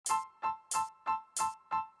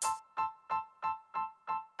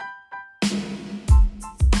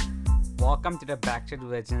Welcome to the Backchat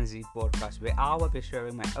with Gen Z podcast, where I will be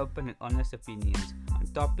sharing my open and honest opinions on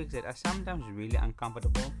topics that are sometimes really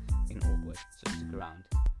uncomfortable and awkward. So stick around.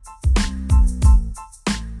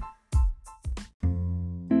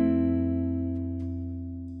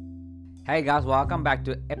 Hey guys, welcome back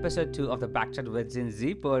to episode 2 of the Backchat with Gen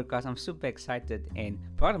Z podcast. I'm super excited and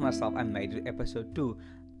proud of myself. I made it to episode 2.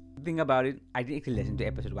 Think about it, I didn't actually listen to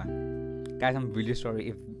episode 1. Guys, I'm really sorry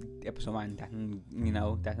if episode 1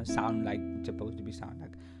 doesn't sound like it's supposed to be sound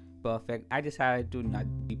like perfect. I decided to not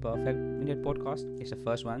be perfect in that podcast. It's the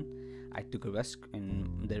first one. I took a risk,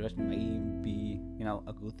 and the risk may be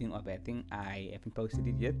a good thing or a bad thing. I haven't posted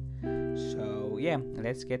it yet. So yeah,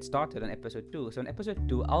 let's get started on episode 2. So in episode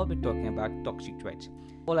 2, I'll be talking about toxic traits.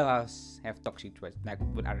 All of us have toxic traits, like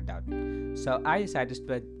without a doubt. So I decided to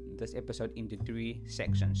split this episode into 3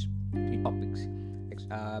 sections, 3 topics.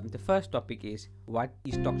 The first topic is what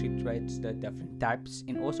is toxic traits, the different types,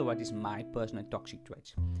 and also what is my personal toxic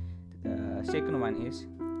traits. The second one is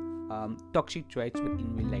toxic traits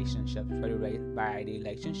within relationships. By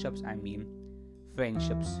relationships, I mean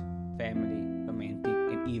friendships, family, romantic,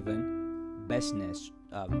 and even business,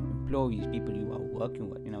 employees, people you are working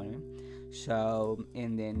with. You know what I mean? So,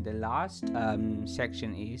 and then the last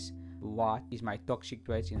section is what is my toxic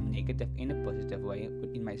traits in a negative and a positive way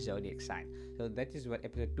within my zodiac sign. So that is what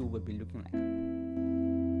episode 2 will be looking like.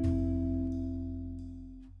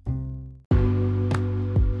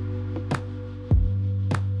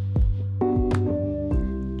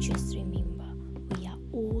 Just remember, we are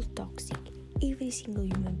all toxic. Every single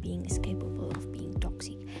human being is capable of being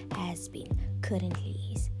toxic, has been, currently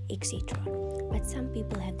is, etc. But some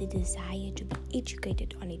people have the desire to be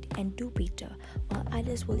educated on it and do better, while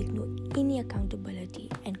others will ignore any accountability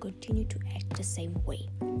and continue to act the same way.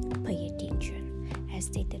 Pay attention, as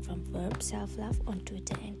stated from Verb Self-Love on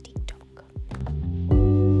Twitter and TikTok.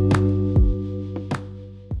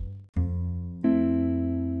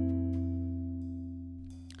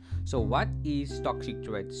 So what is toxic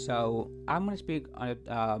traits? So I'm gonna speak on it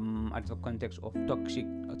at the context of toxic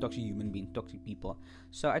human being, toxic people.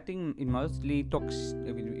 So I think it mostly if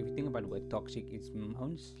you think about the word toxic, it's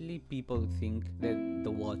mostly people who think that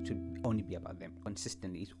the world should only be about them.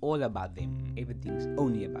 Consistently, it's all about them. Everything's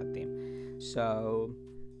only about them. So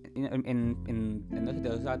in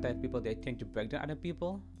those are type of people, they tend to break down other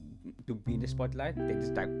people to be in the spotlight. They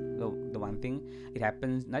just like the one thing. It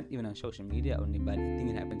happens not even on social media only, but I think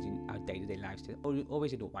it happens in our day-to-day lives. There's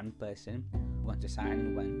always the one person who wants to shine,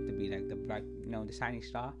 who wants to be like the bright, the shining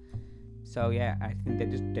star. So yeah, I think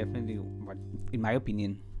that is definitely what, in my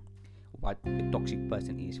opinion, what a toxic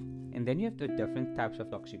person is. And then you have the different types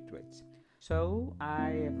of toxic traits. So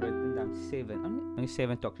I have written down 7, only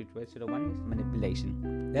 7 toxic traits. So the one is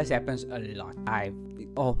manipulation. This happens a lot.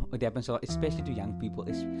 It happens a lot, especially to young people.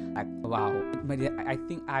 It's like, wow, I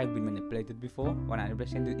think I've been manipulated before,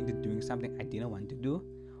 100% into doing something I didn't want to do.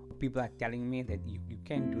 People are telling me that you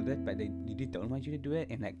can do that, but they really don't want you to do it,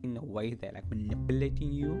 and like in a way they're like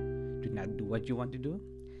manipulating you to not do what you want to do.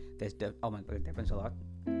 Oh my god, it happens a lot.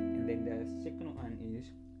 And then the second one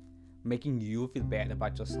is making you feel bad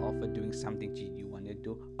about yourself for doing something you want to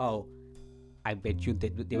do. Oh, I bet you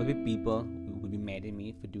that there will be people who will be mad at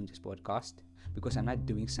me for doing this podcast because I'm not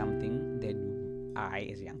doing something that I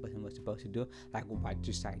as a young person was supposed to do, like what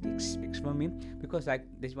society expects from me. Because like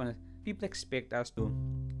people expect us to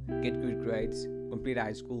get good grades, complete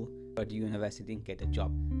high school, go to university, and get a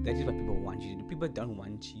job. That is what people want you to do. People don't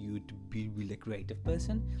want you to be a really creative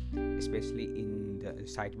person, especially in the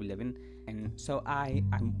society we live in. And so I'm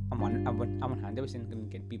 100% gonna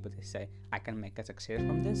get people to say I can make a success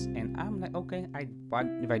from this, and I'm like, okay, but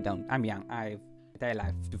if I don't, I'm young. I've entire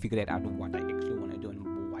life to figure that out what I actually want to do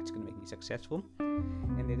and what's gonna make me successful.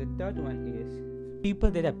 And then the third one is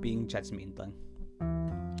people that are being judgmental.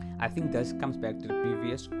 I think this comes back to the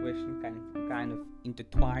previous question, kind of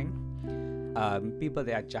intertwined. People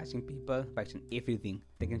that are judging people based on everything.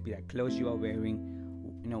 They can be like clothes you are wearing,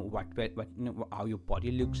 what how your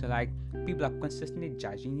body looks like. People are consistently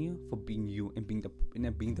judging you for being you and being the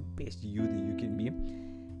best you that you can be.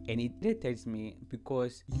 And it irritates me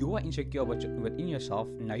because you are insecure within yourself.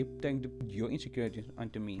 Now you're trying to put your insecurities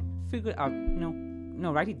onto me. Figure out,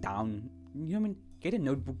 write it down. You know what I mean? Get a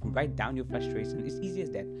notebook, write down your frustration. It's easy as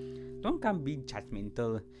that. Don't come be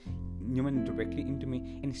judgmental, directly into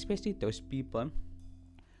me. And especially those people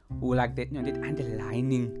who like that, that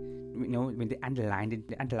underlining, when they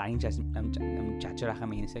underline just judge.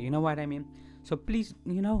 You know what I mean? So please,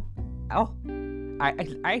 I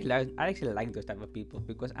actually like those type of people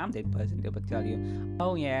because I'm that person that will tell you,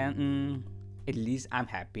 oh yeah, at least I'm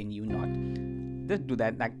happy and you not. Just do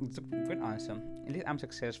that. Like, it's a good answer. at least I'm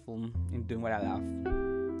successful in doing what I love.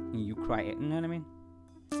 And you cry, you know what I mean?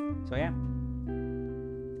 So yeah.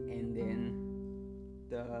 And then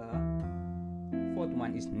the fourth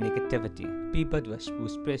one is negativity. People who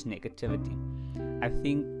spread negativity. I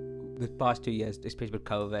think the past 2 years, especially with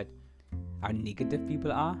COVID, how negative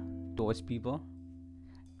people are towards people.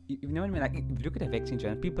 You know what I mean? Like, if you look at the vaccine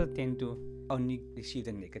journal, people tend to only receive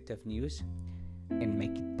the negative news and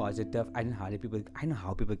make it positive. I don't know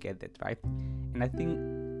how people get that, right? And I think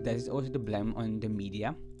that is also the blame on the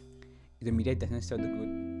media. The media doesn't show the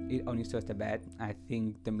good; it only shows the bad. I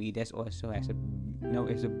think the media also has a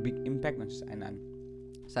big impact on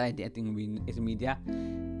society. I think we, as the media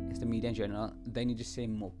in general, they need to say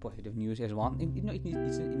more positive news as well. It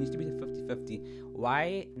needs to be the 50-50.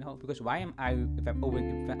 Why? No, because why am I, if I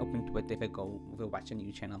open Twitter, if I watch a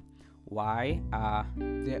news channel, why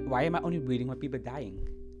am I only reading what people are dying?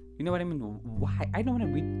 You know what I mean? Why? I don't want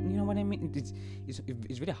to read. You know what I mean?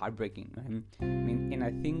 It's really heartbreaking. I mean, and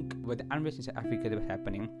I think with the unrest in South Africa that was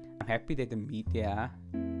happening, I'm happy that the media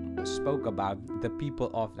spoke about the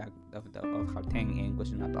people of Gauteng and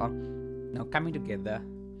KwaZulu-Natal now coming together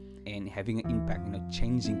and having an impact,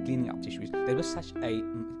 changing, cleaning up issues. There was such you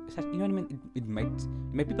know what I mean? It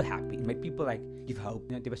made people happy. It made people give hope.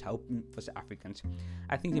 There was hope for South Africans.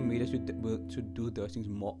 I think the media should do those things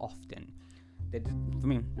more often. That's for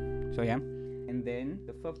me. So yeah. And then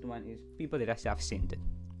the fifth one is people that are self-centered.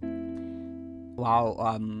 Wow.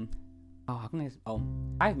 How can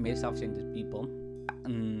I've met self-centered people.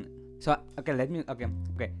 So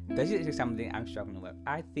okay. This is something I'm struggling with.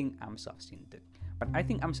 I think I'm self-centered, but I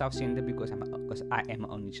think I'm self-centered because I am my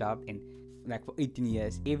only child, and for 18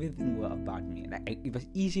 years everything was about me. It was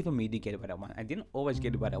easy for me to get what I want. I didn't always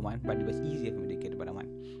get what I want, but it was easier for me to get what I want.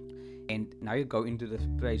 And now you go into this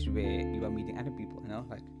place where you are meeting other people.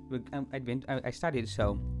 I studied,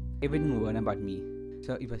 so everything was about me.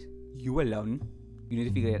 So it was you alone. You need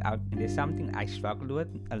to figure it out. And there's something I struggled with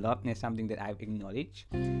a lot, and there's something that I've acknowledged,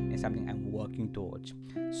 and something I'm working towards.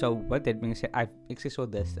 So what that being said, I've actually saw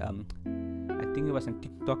this. I think it was on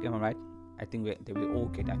TikTok. Am I right? I think we all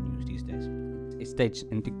get our news these days. It states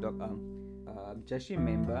in TikTok. Just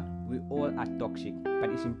remember, we all are toxic, but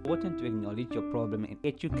it's important to acknowledge your problem and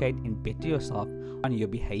educate and better yourself on your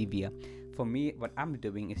behavior. For me, what I'm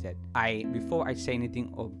doing is that before I say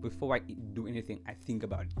anything or before I do anything, I think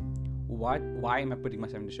about it. Why am I putting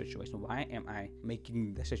myself in this situation? Why am I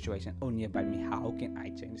making the situation only about me? How can I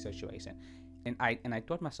change the situation? And I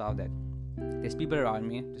taught myself that there's people around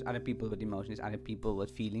me, there's other people with emotions, other people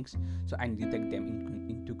with feelings, so I need to take them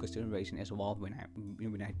into consideration as well when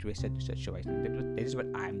I address that situation. That is what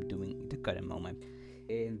I'm doing at the current moment.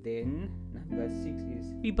 And then number 6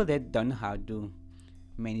 is people that don't know how to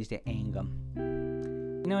manage their anger.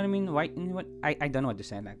 You know what I mean? Why? You know what? I don't know what to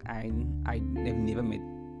say. I have never met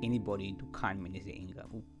anybody who can't manage their anger,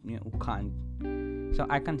 who can't. So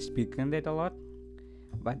I can't speak on that a lot.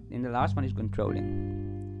 But in the last one is controlling.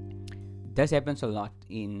 This happens a lot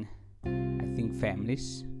in, I think,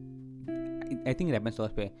 families. I think it happens a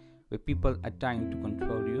lot where people are trying to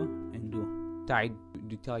control you and try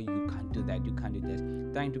to tell you can't do that, you can't do this,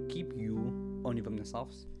 trying to keep you only from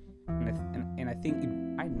themselves. And I think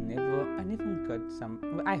I never got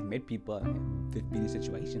some. I've met people who've been in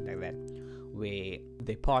situations like that where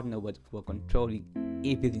their partner were controlling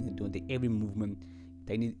everything they do, every movement.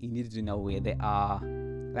 You needed to know where they are.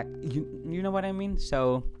 You know what I mean?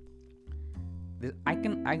 So I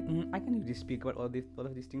can really speak about all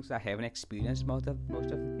of these things. I haven't experienced most of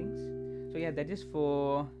the things. So yeah, that is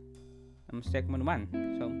for segment 1.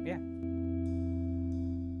 So yeah.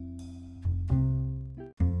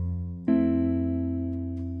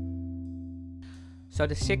 So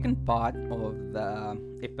the second part of the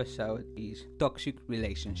episode is toxic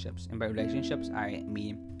relationships, and by relationships I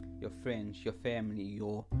mean your friends, your family,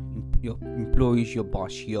 your employees, your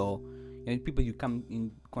boss, your people you come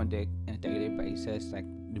in contact on a daily basis, like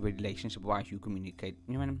the relationship wise you communicate.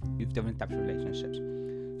 You know what I mean? You have different types of relationships.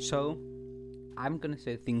 So I'm gonna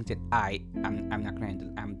say things that I'm not gonna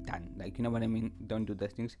handle. I'm done. You know what I mean? Don't do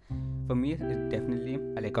those things. For me, it's definitely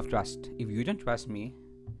a lack of trust. If you don't trust me,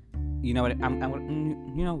 you know what?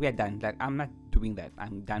 We are done. I'm not doing that.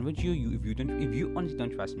 I'm done with you. If you honestly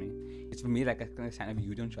don't trust me, it's for me a kind of sign of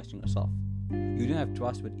you don't trust in yourself. You don't have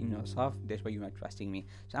trust within yourself. That's why you're not trusting me.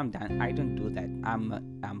 So I'm done. I don't do that. I'm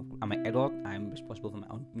an adult. I'm responsible for my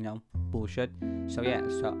own, bullshit. So yeah.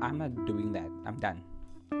 So I'm not doing that. I'm done.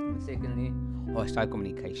 And secondly, hostile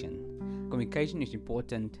communication. Communication is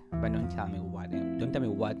important, but don't tell me what and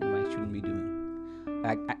what I shouldn't be doing.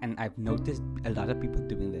 And I've noticed a lot of people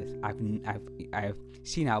doing this. I've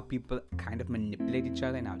seen how people kind of manipulate each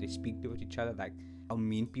other and how they speak to each other, like how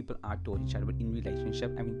mean people are towards each other. But in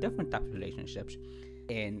relationship, I mean, different types of relationships.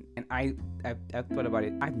 And I've thought about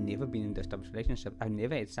it. I've never been in this type of relationship. I've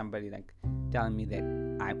never had somebody like telling me that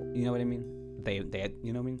you know what I mean. They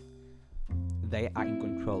you know what I mean. They are in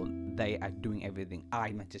control. They are doing everything.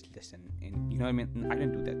 I must just listen. And you know what I mean. I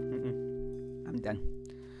don't do that. I'm done.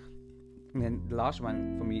 And then the last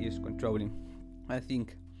one for me is controlling. I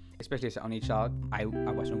think, especially as an only child, I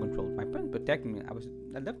wasn't controlled. My parents protected me. I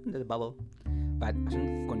lived in the bubble, but I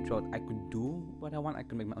wasn't controlled. I could do what I want. I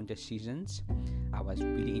could make my own decisions. I was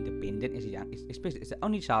really independent as a young, especially as an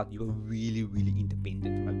only child. You were really, really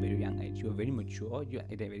independent from a very young age. You were very mature. You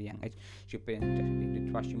at a very young age. Your parents just tend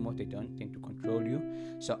to trust you more. They don't tend to control you.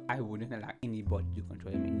 So I wouldn't allow anybody to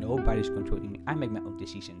control me. Nobody's controlling me. I make my own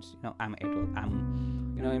decisions. You know, I'm an adult.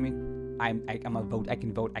 You know what I mean. I'm a vote. I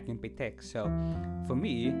can vote. I can pay tax. So, for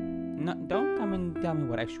me, don't come and tell me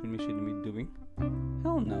what I shouldn't be doing.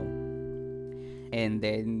 Hell no. And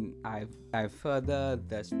then I've further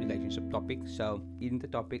this relationship topic. So in the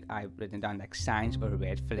topic, I've written down like signs or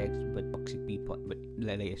red flags with toxic people,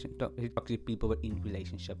 toxic people within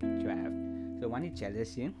relationship that you have. So one is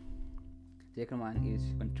jealousy. The second one is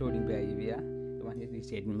controlling behavior. The one is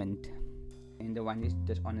resentment, and the one is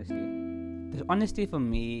dishonesty. Dishonesty for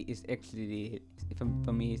me is actually,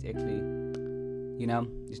 you know,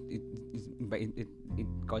 it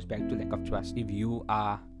goes back to lack of trust. If you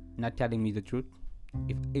are not telling me the truth,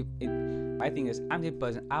 if my thing is, I'm the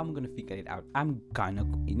person, I'm gonna figure it out. I'm gonna,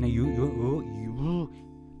 you know,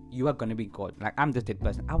 you are gonna be God. Like, I'm just that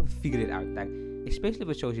person. I will figure it out. Like, especially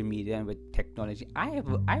with social media and with technology, I have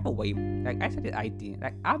a way. Like, I said it IT.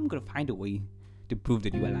 Like, I'm gonna find a way to prove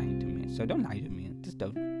that you are lying to me. So don't lie to me. Just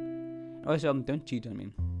don't. Also, don't cheat on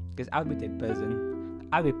me, because I'll be that person.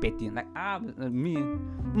 I'll be petty. Like,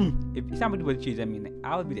 if somebody will cheat on me, like,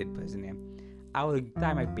 I'll be that person. I will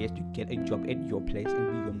try my best to get a job at your place and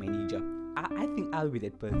be your manager. I think I'll be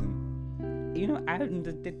that person. You know, I'm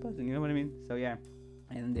that person. You know what I mean? So yeah.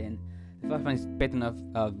 And then the first one is pattern of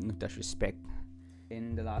disrespect.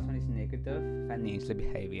 And the last one is negative financial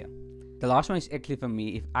behavior. The last one is actually for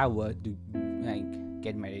me. If I were to like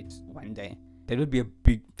get married one day, that would be a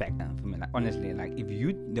big factor for me. Like, honestly, like, if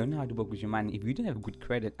you don't know how to work with your money, if you don't have good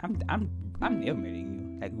credit, I'm never marrying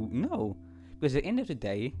you. Like, no, because at the end of the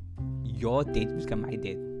day, your date will become my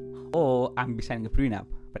date, or I'm be signing a prenup.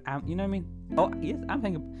 But you know what I mean? Oh yes, I'm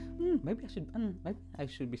thinking, maybe I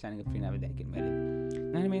should be signing a prenup when I get married. You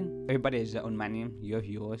know what I mean? Everybody has their own money. You have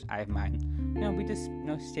yours, I have mine. You know, we just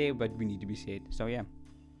say what we need to be said. So yeah,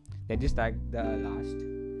 that is like the last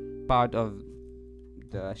part of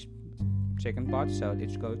the second part. So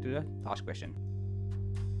let's go to the last question.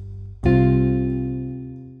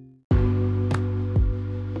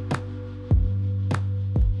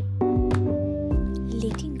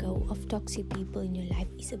 Letting go of toxic people in your life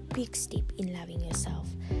is a big step in loving yourself,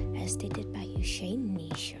 as stated by Usain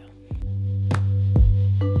Nisha.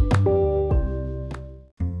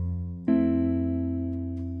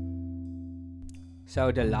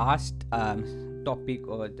 So the last topic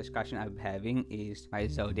or discussion I'm having is my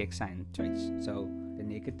zodiac sign traits. So the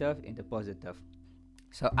negative and the positive.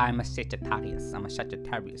 So I'm a Sagittarius. I'm a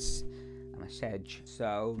Sag.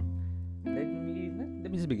 So let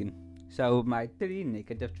me just begin. So my 3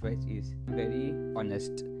 negative traits is very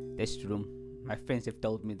honest. That's true. My friends have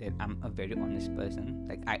told me that I'm a very honest person.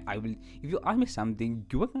 Like, I will, if you ask me something,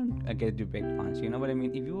 you are gonna get a direct answer. You know what I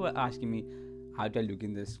mean? If you were asking me how do I look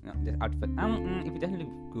in this outfit, if it doesn't look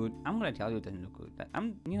good, I'm gonna tell you it doesn't look good. Like,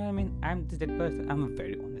 you know what I mean? I'm just that person. I'm a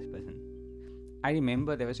very honest person. I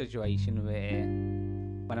remember there was a situation where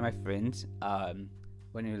one of my friends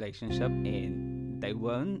were in a relationship and they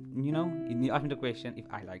weren't, you know, and he asked me the question if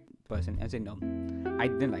I liked the person. I said no, I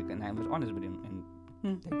didn't like it, and I was honest with him, and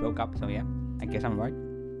they broke up. So yeah, I guess I'm right.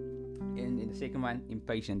 And in the second one,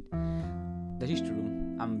 impatient. That is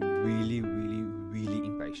true. I'm really, really, really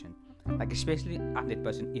impatient. Like, especially I'm that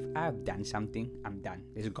person. If I've done something, I'm done.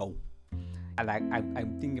 Let's go.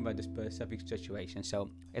 I'm thinking about this specific situation. So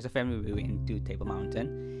as a family, we went to Table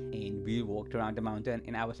Mountain and we walked around the mountain,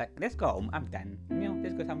 and I was like, let's go home. I'm done. You know,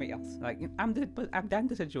 let's go somewhere else. Like, I've done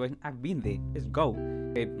the situation. I've been there. Let's go.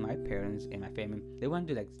 My parents and my family, they want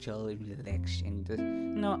to like chill and relax and just,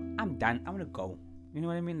 no, I'm done. I want to go. You know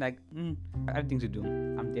what I mean? Like, I have things to do.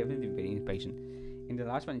 I'm definitely very impatient. And the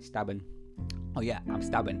last one is stubborn. Oh yeah, I'm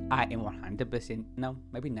stubborn. I am 100%, no,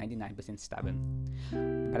 maybe 99% stubborn.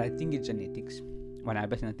 But I think it's genetics.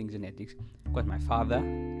 100% I think genetics. Because my father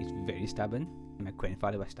is very stubborn, My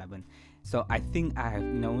grandfather was stubborn, so I think I have,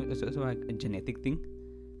 it's also like a genetic thing.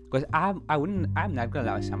 Because I'm not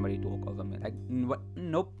gonna allow somebody to walk over me. Like, what?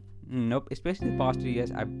 Nope, nope. Especially the past 3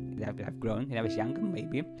 years, I've grown. And I was younger,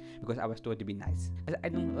 maybe because I was taught to be nice. I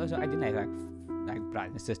don't. Also, I didn't have like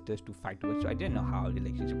brothers and sisters to fight with, so I didn't know how a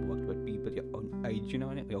relationship worked with people your own age, your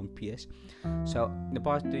own peers. So in the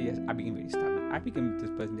past 2 years, I became very stubborn. I became this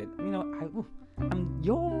person that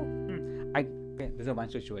there's a one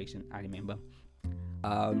situation I remember.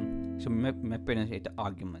 So my parents had an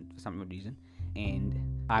argument for some reason, and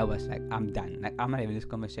I was like, I'm done. Like, I'm not having this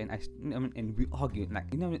conversation. And we argued.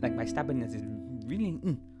 Like my stubbornness is really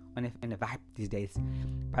on a vibe these days.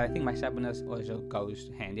 But I think my stubbornness also goes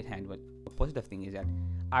hand in hand with a positive thing is that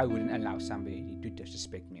I wouldn't allow somebody to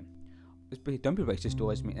disrespect me. Don't be racist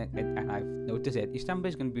towards me. And I've noticed that if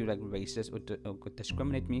somebody's going to be like racist or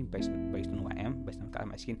discriminate me based on who I am, based on the color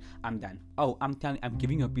of my skin, I'm done. Oh, I'm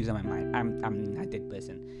giving you a piece of my mind. I'm not that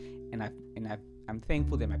person. And I'm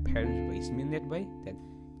thankful that my parents raised me in that way, that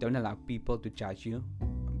don't allow people to judge you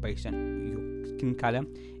based on your skin color.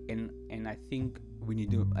 And I think we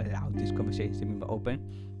need to allow these conversations to be open.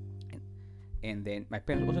 And then my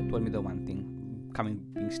parents also told me the one thing,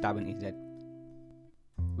 being stubborn, is that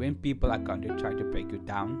when people are going to try to break you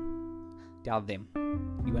down, tell them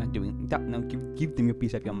you are not doing. No, give them a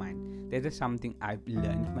piece of your mind. That is something I've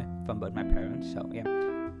learned from both my parents. So yeah,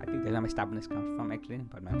 I think that's where my stubbornness comes from, actually,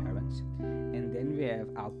 about my parents. And then we have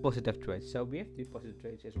our positive traits. So we have 3 positive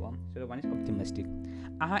traits as well. So the one is optimistic.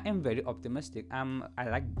 I am very optimistic. I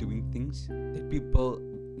like doing things that people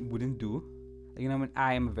wouldn't do. I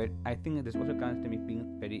think that this also comes to me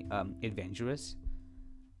being very adventurous.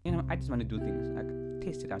 I just want to do things, like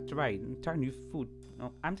taste it out, try new food.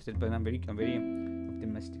 I'm just, but I'm very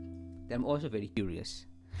optimistic. Then I'm also very curious.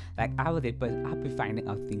 Like, I'll be finding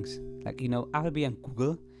out things. Like, I will be on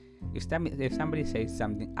Google. If somebody says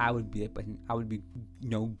something, I would be a person. I would be,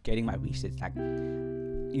 getting my research. Like,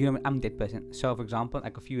 I'm that person. So, for example,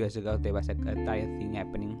 like a few years ago, there was like a entire thing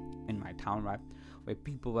happening in my town, right, where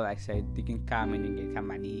people were like, say, they can come and you get some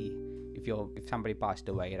money if somebody passed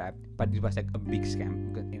away, right? But it was like a big scam.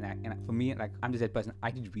 And for me, like, I'm just that person.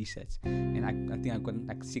 I did research, and I think I got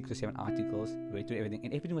like 6 or 7 articles, read through everything,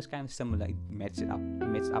 and everything was kind of similar. It matched up.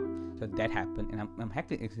 So that happened, and I'm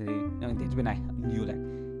happy. Actually, that's when I knew,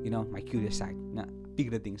 like, my curious side,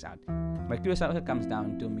 figure things out. My curious side also comes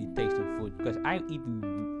down to me tasting food, because I've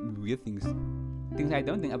eaten weird things I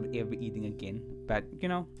don't think I would ever be eating again. But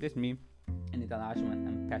that's me. And the last one,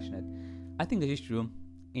 I'm passionate. I think this is true.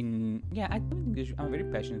 I don't think I'm a very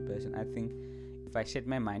passionate person. I think if I set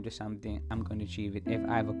my mind to something, I'm going to achieve it. If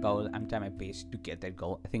I have a goal, I'm trying my best to get that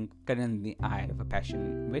goal. I think currently I have a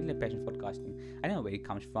passion for podcasting. I don't know where it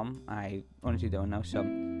comes from. I honestly don't know. So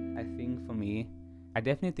I think for me, I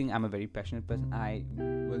definitely think I'm a very passionate person. I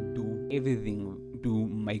will do everything to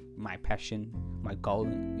make my passion, my goal,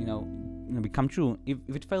 become true. If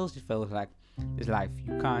it fails, it fails. Like, it's life.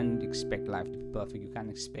 You can't expect life to be perfect. You can't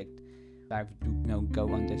expect life to go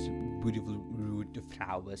on this beautiful route of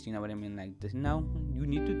flowers, you know what I mean, like this. No, you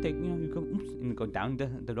need to take, you go down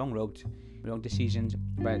the wrong road, wrong decisions,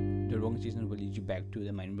 but the wrong decisions will lead you back to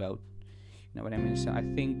the main road, you know what I mean. So I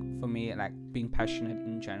think for me, like, being passionate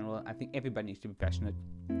in general, I think everybody needs to be passionate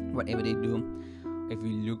whatever they do. If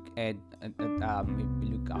we look at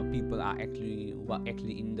how people are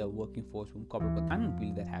actually in the working force from corporate, but I'm not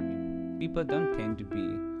really that happy. People don't tend to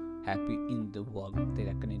be happy in the work that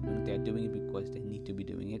they're doing. They're doing it because they need to be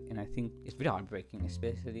doing it, and I think it's very heartbreaking,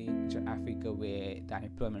 especially in South Africa, where the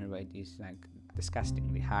unemployment rate is like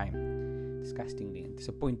disgustingly and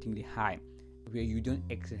disappointingly high, where you don't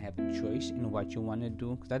actually have a choice in what you want to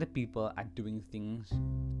do, because other people are doing things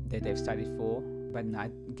that they've studied for but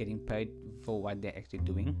not getting paid for what they're actually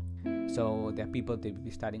doing. So there are people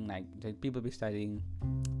studying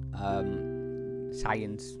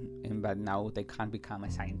science, but now they can't become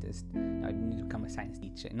a scientist. Now they need to become a science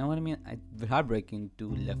teacher. You know what I mean? It's heartbreaking to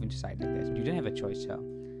live in society like this. You don't have a choice. So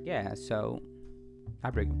yeah, so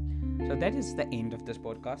heartbreaking. So that is the end of this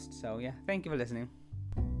podcast. So yeah, thank you for listening.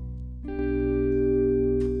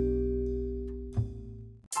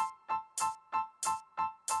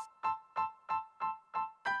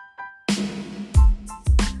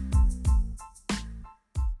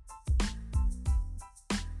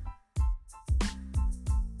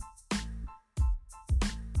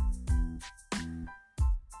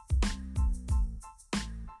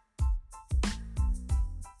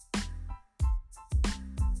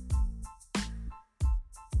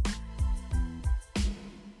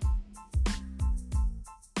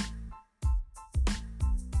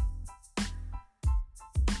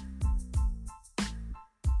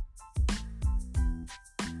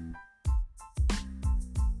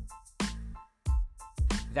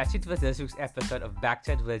 That's it for this week's episode of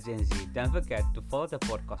Backside with Gen Z. Don't forget to follow the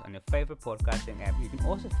podcast on your favorite podcasting app. You can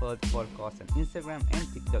also follow the podcast on Instagram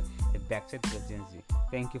and TikTok at Backside with Gen Z.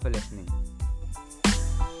 Thank you for listening.